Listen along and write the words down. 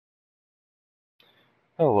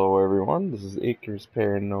Hello everyone, this is Icarus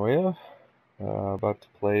Paranoia, about to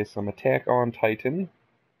play some Attack on Titan.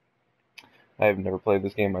 I have never played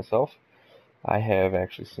this game myself. I have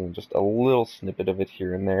actually seen just a little snippet of it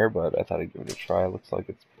here and there, but I thought I'd give it a try. Looks like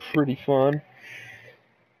it's pretty fun.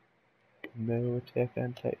 No Attack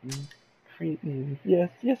on Titan. Create me.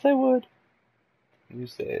 Yes I would. You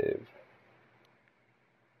save.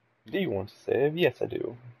 Do you want to save? Yes I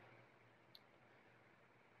do.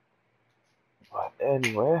 But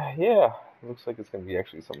anyway, yeah, looks like it's going to be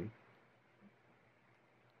actually some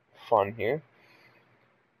fun here.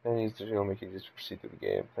 And use digital make it easy to proceed through the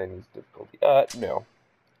game. Playing needs difficulty. No.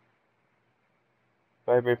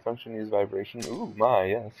 Vibrate function, use vibration. Ooh, my,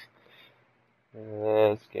 yes.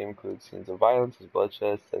 This game includes scenes of violence, as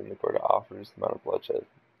bloodshed, setting the core to offers the amount of bloodshed.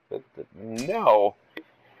 No!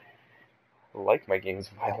 I like my games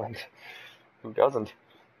violent. Who doesn't?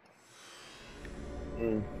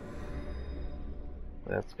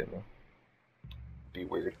 That's gonna be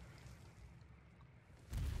weird.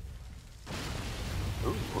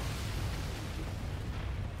 Ooh.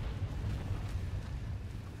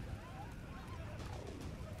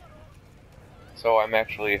 So I'm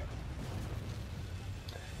actually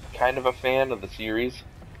kind of a fan of the series.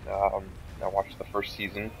 I watched the first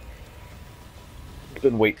season. I've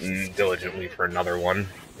been waiting diligently for another one,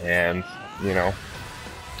 and I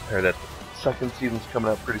heard that the second season's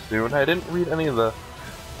coming out pretty soon. I didn't read any of the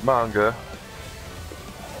manga,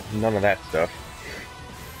 none of that stuff.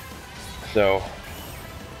 So,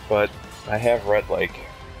 but I have read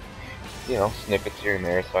snippets here and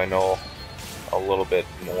there, so I know a little bit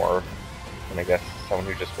more than I guess someone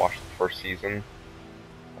who just watched the first season.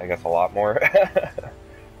 I guess a lot more.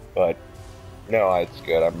 But no, it's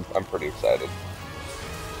good. I'm pretty excited.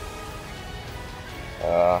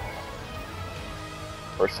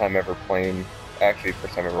 First time ever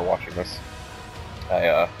watching this.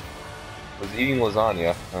 I was eating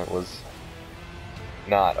lasagna. It was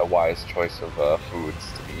not a wise choice of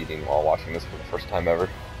foods to be eating while watching this for the first time ever,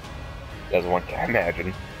 as one can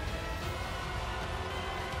imagine.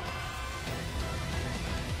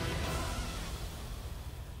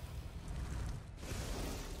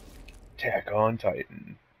 Attack on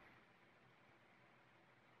Titan.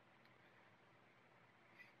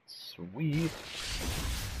 Sweet.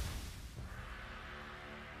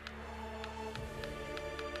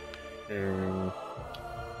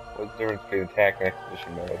 What's the difference between attack and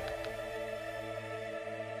expedition mode?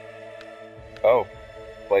 Oh,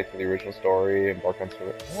 play through the original story, embark on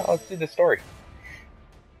story. Yeah, let's do the story.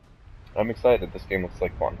 I'm excited. This game looks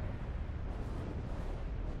like fun.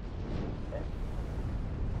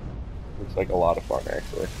 Looks like a lot of fun,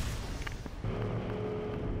 actually.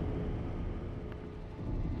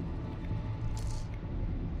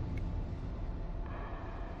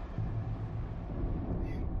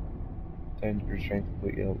 Time to your strength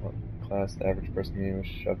completely outlaw class. The average person being was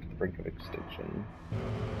shoved to the brink of extinction.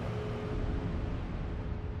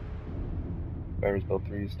 Fighters built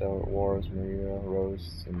 3 stalwart wars, Maria,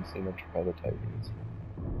 Rose, and signature by the Titans.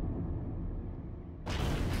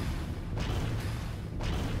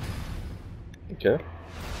 Okay.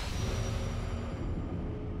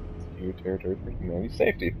 Secure territory for humanity's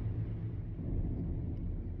safety.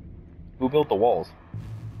 Who built the walls?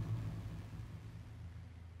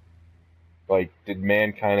 Like, did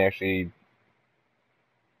mankind actually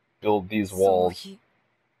build these walls?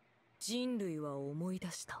 人類は思い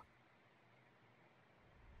出した。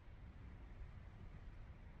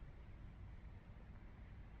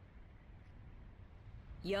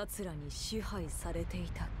奴らに支配されてい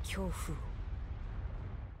た恐怖を。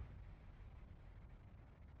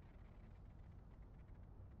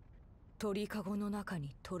鳥かごの中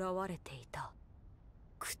に囚われていた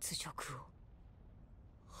屈辱を。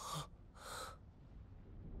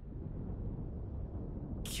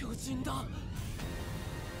巨人だ。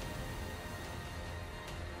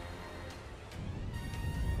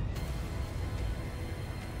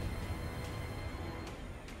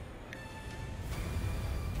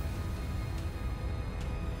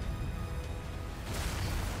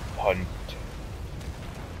Hunt.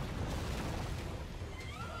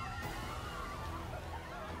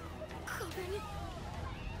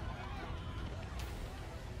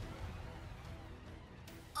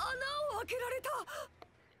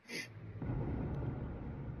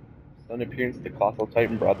 Sudden appearance of the colossal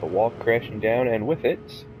titan brought the wall crashing down, and with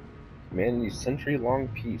it, humanity's century-long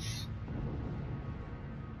peace.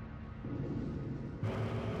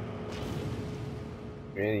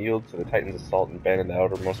 Humanity yields to the Titan's assault and abandoned the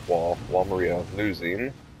outermost wall, while Maria,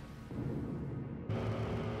 losing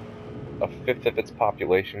a fifth of its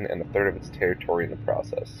population and a third of its territory in the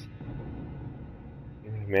process.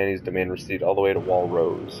 humanity's demand receded all the way to Wall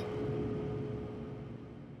Rose.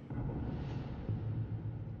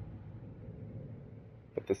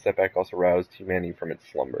 But the setback also roused humanity from its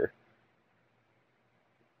slumber.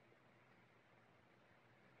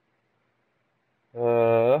 It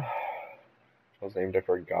was named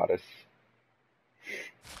after a goddess.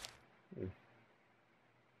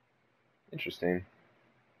 Interesting.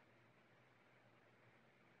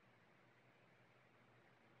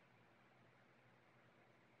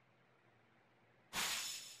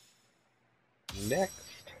 Next.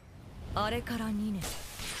 あれから2年、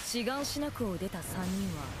志願しなくを出た3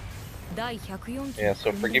人は第104期 Yeah,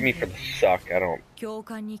 so forgive me for the suck. I don't 教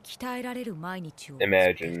官に鍛えられる毎日を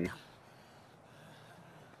imagine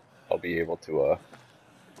I'll be able to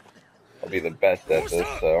I'll be the best at this,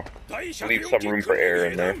 so leave some room for error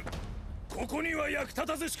in there. ここには役立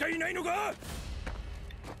たずしかいないのか。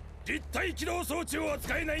立体起動装置を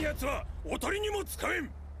扱えない奴はおとりにも使えん。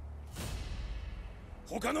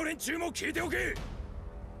他の連中も聞いておけ。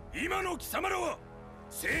今の貴様らは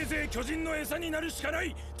せいぜい巨人の餌になるしかな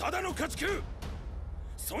いただの家畜。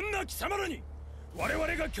そんな貴様らに我々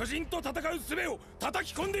が巨人と戦う術を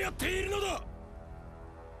叩き込んでやっているのだ。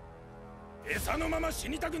餌のまま死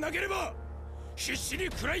にたくなければ必死に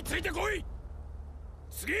食らいついてこい。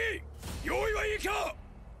次、用意はいいか。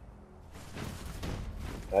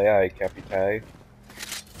Aye aye, Capitai.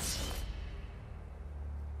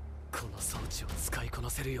 この装置を使いこな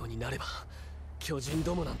せるようになれば巨人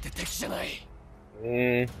どもなんて敵じゃない。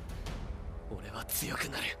俺は強く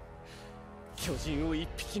なる。巨人を一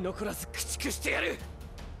匹残らず駆逐してやる。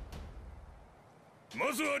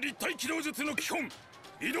まずは立体起動術の基本、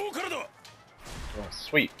移動からだ。Oh,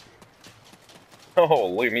 sweet. Oh,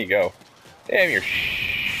 look at me go. Damn, you're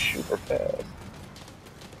super fast.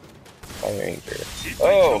 Fire anchor.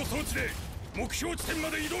 Oh! 目標地点ま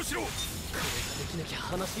で移動しろ。これができなきゃ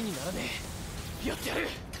話にならねえ。やってやる。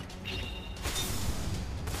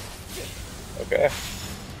Okay.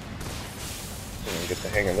 Didn't get the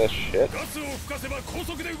hang of this shit. ガスを吹かせば高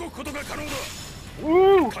速で動くことが可能だ。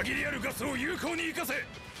Woo! 限りあるガスを有効に活かせ。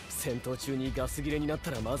戦闘中にガス切れになっ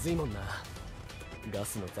たらまずいもんな。ガ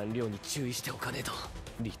スの残量に注意しておかねえと。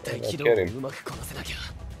立体起動をうまくこなせなきゃ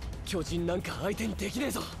巨人なんか相手にできね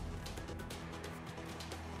えぞ。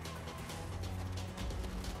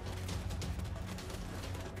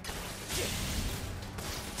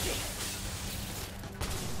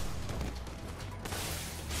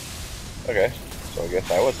Okay, so I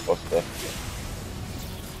guess I was supposed to.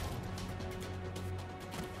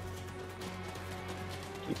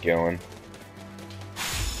 Keep going.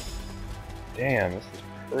 Damn, this is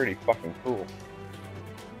pretty fucking cool.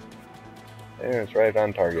 There, it's right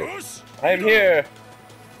on target. I'm here!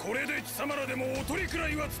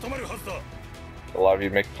 A lot of you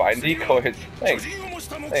make fine decoys. Thanks.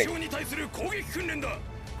 Thanks.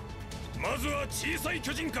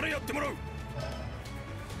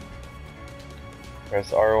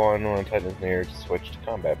 Press R1 when a Titan is near to switch to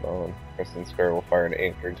combat mode. Pressing square will fire an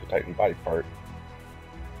anchor into a Titan body part.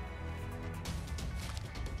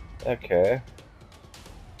 Okay.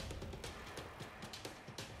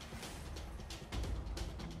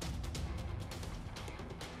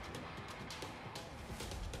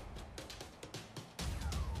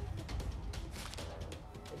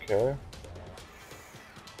 Okay.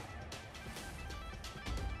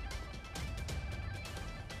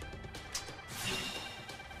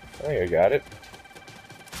 Oh, you got it.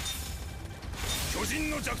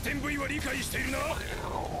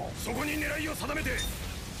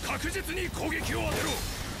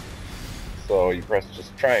 So you press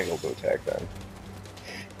just triangle to attack then.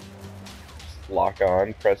 Just lock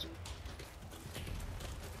on, press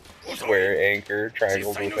square, anchor,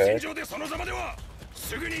 triangle to attack.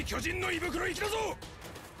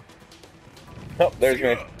 Oh, there's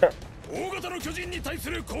me.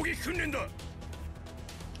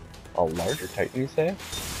 A larger Titan, you say?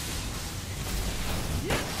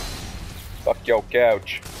 Fuck your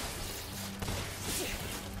couch.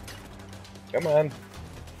 Come on.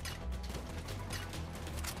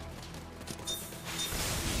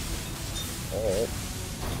 Alright.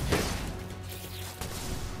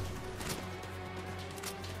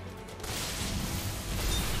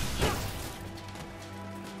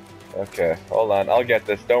 Okay, hold on. I'll get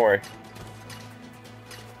this. Don't worry.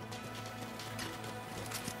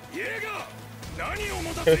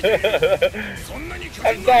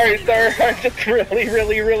 I'm sorry, sir. I'm just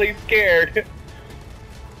really scared.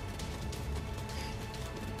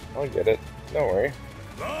 I'll get it. Don't worry.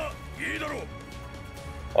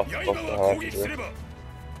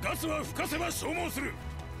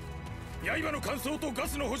 刃の乾燥とガ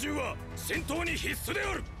スの補充は戦闘に必須で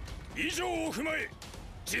ある。以上を踏まえ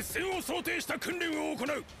実戦を想定した訓練を行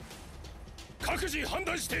う。各自判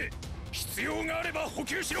断して必要があれば補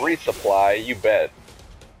給しろ。 Resupply, you bet.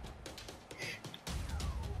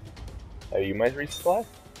 Oh, you might resupply?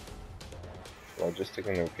 Logistic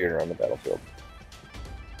and appear on the battlefield.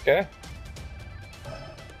 Okay.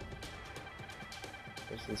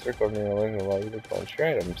 Just encircle near a line and allow you to launch your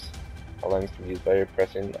items. All lines can be used by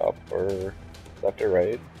pressing up or left or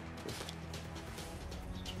right.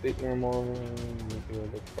 Complete normal.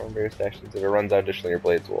 Perform various actions. If it runs out, additionally, your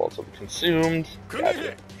blades will also be consumed. Gotcha.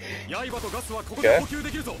 Okay.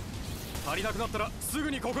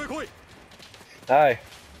 Hi.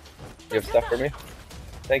 You have stuff for me?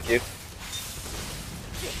 Thank you.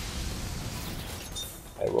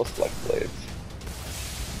 I will select blades.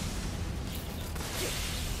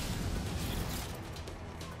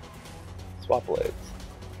 Swap blades.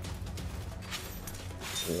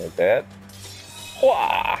 Something like that.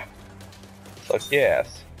 Wah! Suck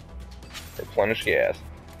gas. Replenish gas.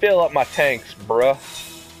 Fill up my tanks, bruh.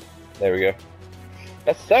 There we go.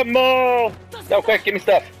 Assemble! No, quick, give me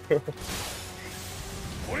stuff.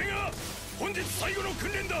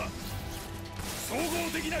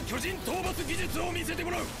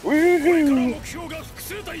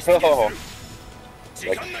 Oh.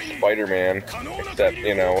 Like Spider-Man, except,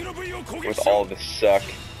 you know, with all the suck.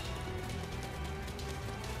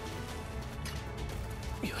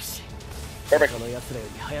 Perfect.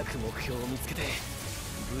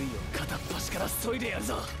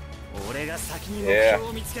 Yeah.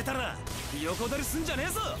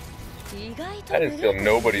 I just feel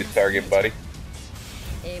nobody's target, buddy.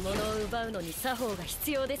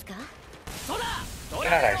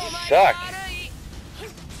 God, I suck.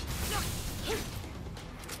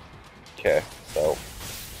 Okay, so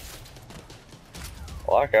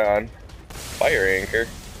lock on, fire anchor,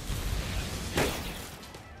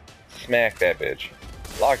 smack that bitch.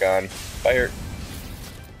 Lock on, fire.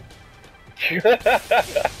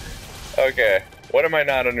 Okay, what am I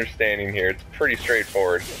not understanding here? It's pretty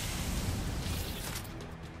straightforward.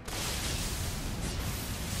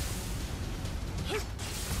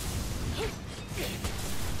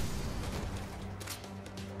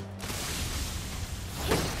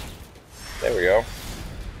 There we go.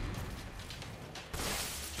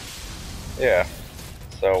 Yeah.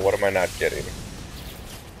 So what am I not getting?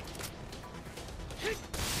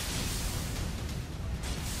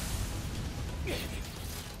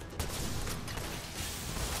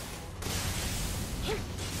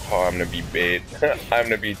 Oh, I'm gonna be bait. I'm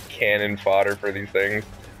gonna be cannon fodder for these things.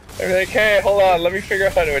 I'm like, hey, hold on, let me figure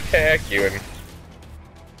out how to attack you and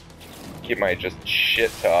get my just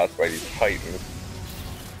shit tossed by these titans.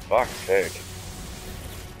 Fuck's sake.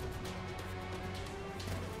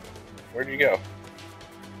 Where'd you go?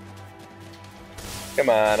 Come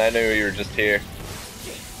on, I knew you were just here.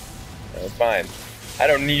 That's fine. I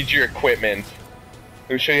don't need your equipment. Let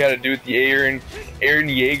me show you how to do it the Aaron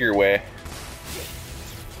Yeager way.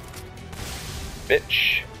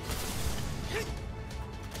 Bitch.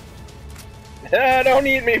 Don't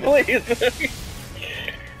eat me, please!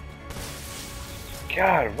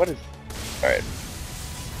 God, what is... Alright.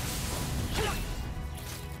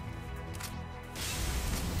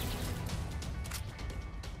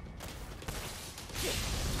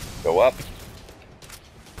 Go up.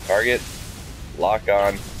 Target. Lock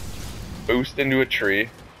on. Boost into a tree.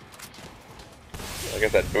 Like I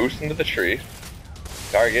said, boost into the tree.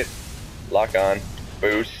 Target. Lock on.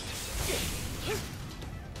 Boost.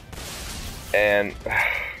 And...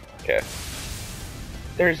 Okay.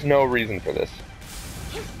 There's no reason for this.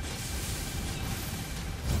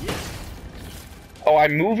 Oh,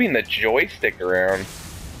 I'm moving the joystick around.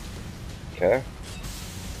 Okay.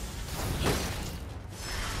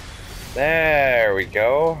 There we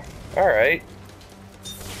go. Alright.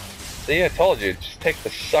 See, I told you, just take the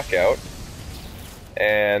suck out.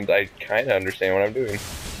 And I kinda understand what I'm doing.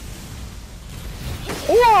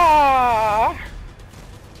 Wah!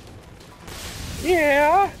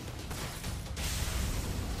 Yeah!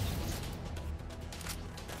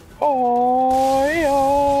 Oh, yeah.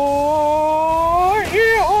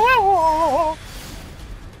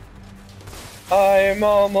 I'm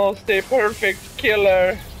almost a perfect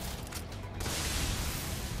killer.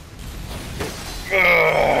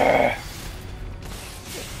 Ugh.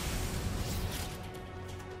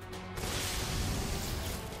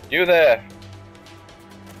 You there.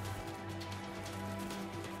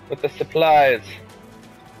 With the supplies.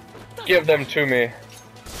 Give them to me.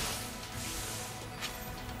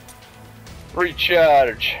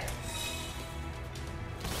 Recharge.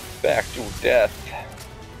 Back to death.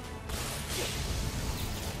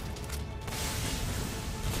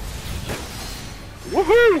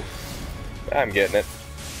 Woohoo! I'm getting it.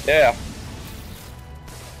 Yeah.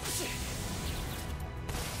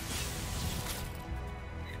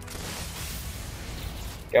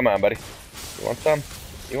 Come on, buddy. You want some?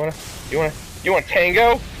 You want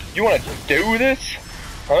tango? You wanna do this?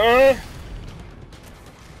 Huh?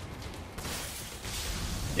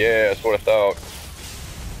 Yeah, that's what I thought.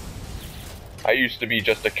 I used to be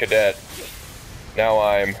just a cadet. Now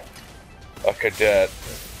I'm a cadet.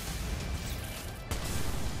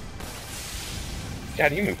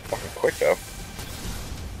 God, you move fucking quick though.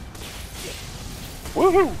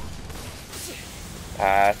 Woohoo!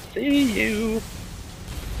 I see you.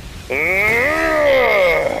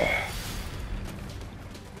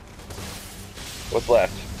 What's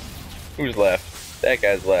left? Who's left? That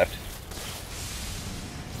guy's left.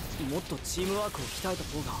 もっとチームワークを鍛えた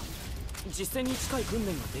方が実戦に近い訓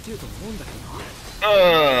練ができると思うんだけど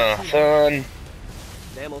な。Son.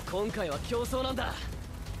 でも今回は競争なんだ。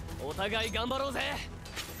お互い頑張ろうぜ。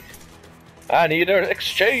I need to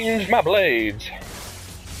exchange my blades.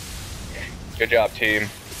 Good job, team.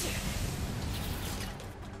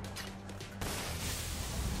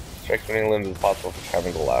 Strike as many limbs as possible for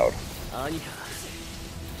having allowed.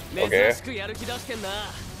 Okay.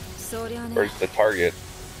 そりゃね。 Where's the target?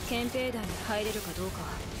 憲兵団に入れるかどうかは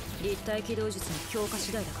立体機動術の強化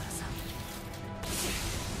次第だからさ。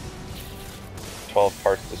12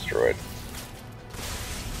 parts destroyed.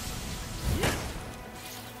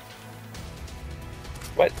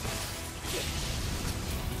 What?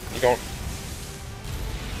 You don't...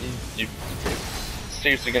 You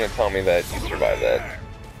seriously gonna tell me that you survived that?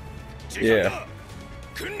 Yeah.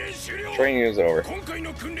 Training is over. 今回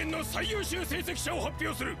の訓練の最優秀成績者を発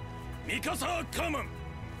表する。ミカサ・カーマン。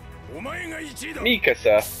お前が1位だ。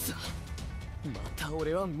Mikasa. また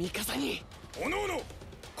俺はミカサに。おのおの、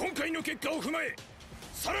今回の結果を踏まえ、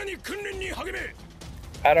さらに訓練に励め。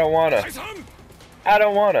I don't wanna. 解散。I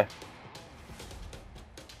don't wanna.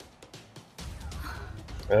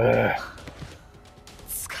 Ugh.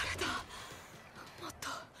 疲れた。もっと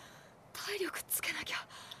体力つけなきゃ。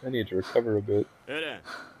I need to recover a bit. エレン。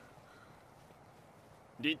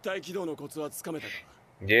立体起動のコツはつかめたか？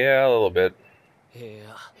 Yeah, a little bit. い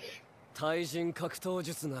や、対人格闘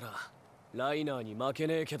術ならライナーに負け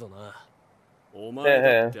ねえけどな。お前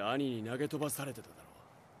だって兄に投げ飛ばされてただろ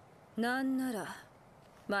う。なんなら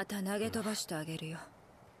また投げ飛ばしてあげるよ。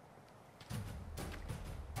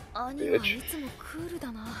兄はいつもクール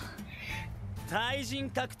だな。対人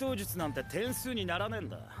格闘術なんて点数にならねえん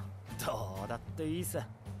だ。どうだっていいさ。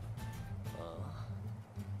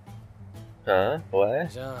Huh? What?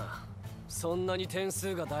 じゃあ、そんなに点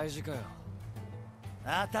数が大事かよ。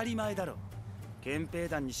当たり前だろ。憲兵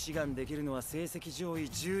団に志願できるのは成績上位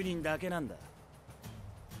10人だけなんだ。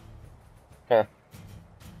Huh.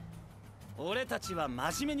 俺たちは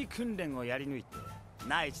真面目に訓練をやり抜いて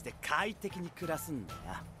内地で快適に暮らすんだよ。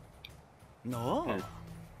の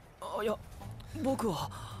あ、いや、僕は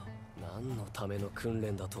何のための訓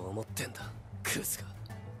練だと思ってんだ、クズが。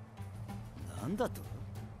なんだと？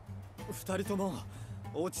二人とも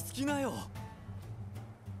落ち着きなよ。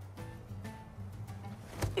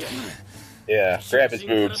Yeah, grab his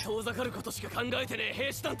boobs. 遠ざかることしか考えてねえ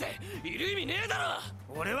兵士なんている意味ねえだ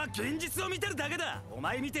ろ。俺は現実を見てるだけだ。お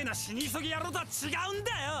前みてえな死に急ぎ野郎とは違うん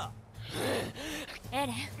だよ。エ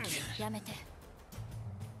レン、やめて。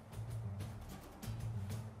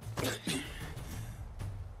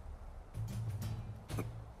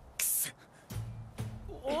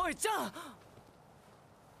おい、ちゃん。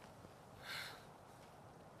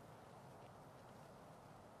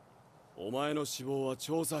お前の死亡は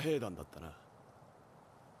調査兵団だったな。あ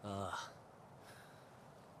あ、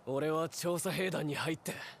俺は調査兵団に入っ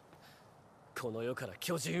てこの世から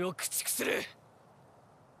巨人を駆逐する。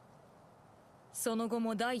その後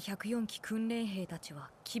も第104期訓練兵たち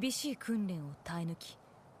は厳しい訓練を耐え抜き、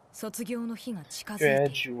卒業の日が近づいて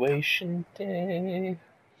いる。 Graduation day.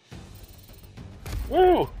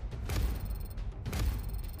 Woo!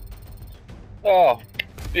 Oh,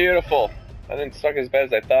 beautiful. I didn't suck as bad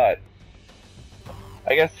as I thought.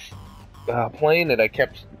 I guess playing it, I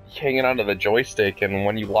kept hanging onto the joystick, and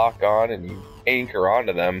when you lock on and you anchor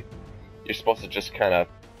onto them, you're supposed to just kind of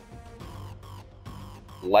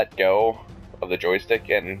let go of the joystick,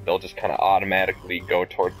 and they'll just kind of automatically go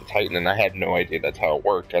towards the Titan, and I had no idea that's how it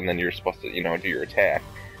worked. And then you're supposed to, you know, do your attack.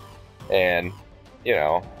 And, you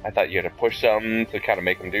know, I thought you had to push something to kind of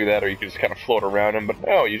make them do that, or you could just kind of float around them, but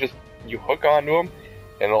no, you hook onto them,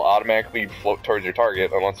 and it'll automatically float towards your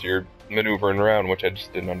target unless you're maneuvering around, which I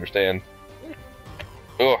just didn't understand.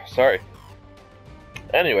 Oh, sorry.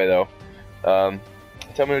 Anyway, though,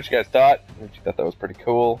 tell me what you guys thought. If you thought that was pretty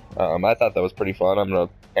cool. I thought that was pretty fun. I'm gonna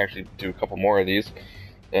actually do a couple more of these,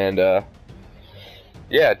 and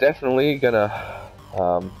yeah, definitely gonna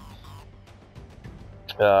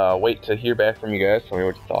wait to hear back from you guys. Tell me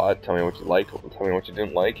what you thought. Tell me what you liked. Tell me what you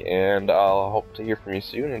didn't like, and I'll hope to hear from you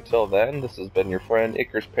soon. Until then, this has been your friend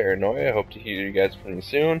Icarus Paranoia. I hope to hear you guys from you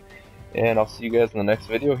soon, and I'll see you guys in the next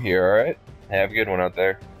video here. All right, have a good one out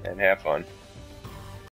there, and have fun.